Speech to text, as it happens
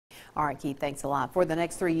All right, Keith, thanks a lot. For the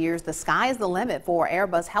next 3 years, the sky is the limit for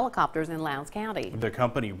Airbus helicopters in Lowndes County. The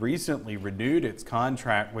company recently renewed its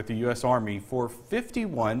contract with the U.S. Army for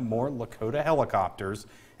 51 more Lakota helicopters,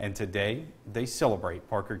 and today they celebrate.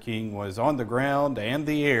 Parker King was on the ground and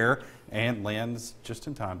the air and lands just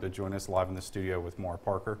in time to join us live in the studio with more.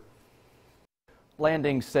 Parker.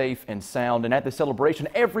 Landing safe and sound, and at the celebration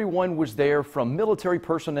everyone was there, from military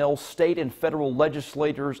personnel, state and federal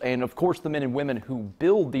legislators, and of course the men and women who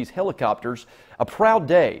build these helicopters. A proud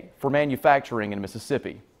day for manufacturing in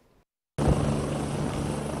Mississippi.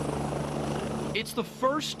 It's the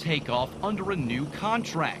first takeoff under a new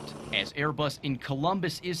contract, as Airbus in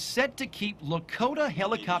Columbus is set to keep Lakota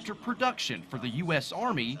helicopter production for the U.S.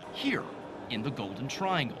 Army here in the Golden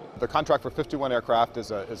Triangle. The contract for 51 aircraft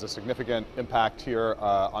is a significant impact here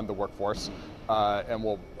on the workforce and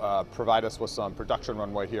will provide us with some production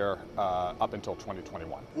runway here up until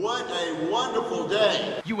 2021. What a wonderful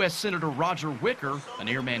day! U.S. Senator Roger Wicker, an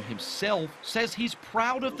airman himself, says he's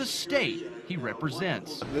proud of the state he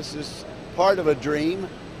represents. This is part of a dream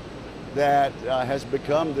that has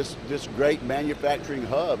become this great manufacturing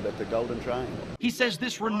hub at the Golden Triangle. He says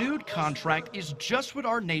this renewed contract is just what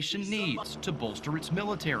our nation needs to bolster its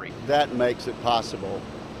military. That makes it possible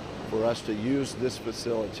for us to use this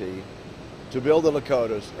facility to build the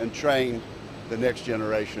Lakotas and train the next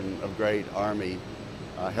generation of great Army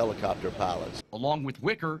helicopter pilots. Along with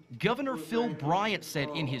Wicker, Governor Phil Bryant said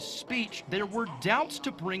in his speech there were doubts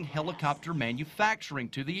to bring helicopter manufacturing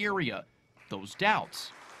to the area. Those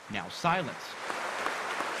doubts now silenced.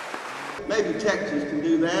 Maybe Texas can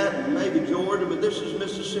do that, and maybe Georgia, but this is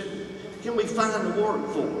Mississippi. Can we find the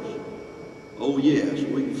workforce? Oh yes,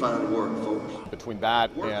 we can find the workforce. Between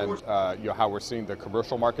that and how we're seeing the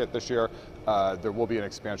commercial market this year, there will be an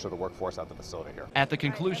expansion of the workforce at the facility here. At the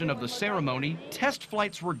conclusion of the ceremony, test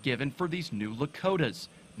flights were given for these new Lakotas.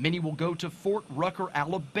 Many will go to Fort Rucker,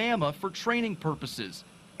 Alabama for training purposes.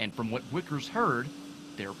 And from what Wicker's heard,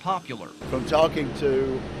 they're popular. From talking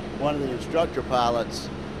to one of the instructor pilots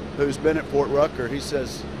who's been at Fort Rucker, he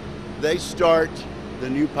says they start the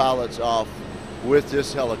new pilots off with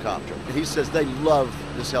this helicopter. He says they love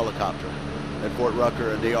this helicopter at Fort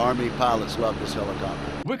Rucker, and the Army pilots love this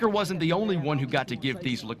helicopter. Wicker wasn't the only one who got to give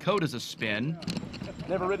these Lakotas a spin.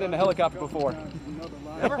 Never ridden in a helicopter before.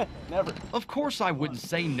 Never? Never. Of course I wouldn't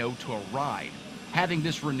say no to a ride. Having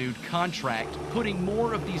this renewed contract, putting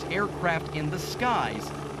more of these aircraft in the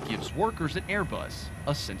skies, gives workers at Airbus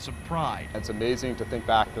a sense of pride. It's amazing to think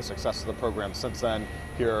back the success of the program since then.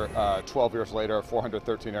 Here, 12 years later,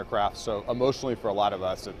 413 aircraft. So emotionally for a lot of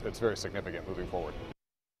us, it's very significant moving forward.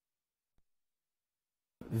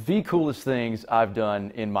 The coolest things I've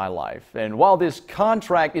done in my life. And while this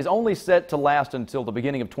contract is only set to last until the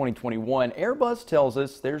beginning of 2021, Airbus tells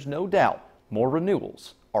us there's no doubt more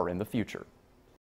renewals are in the future.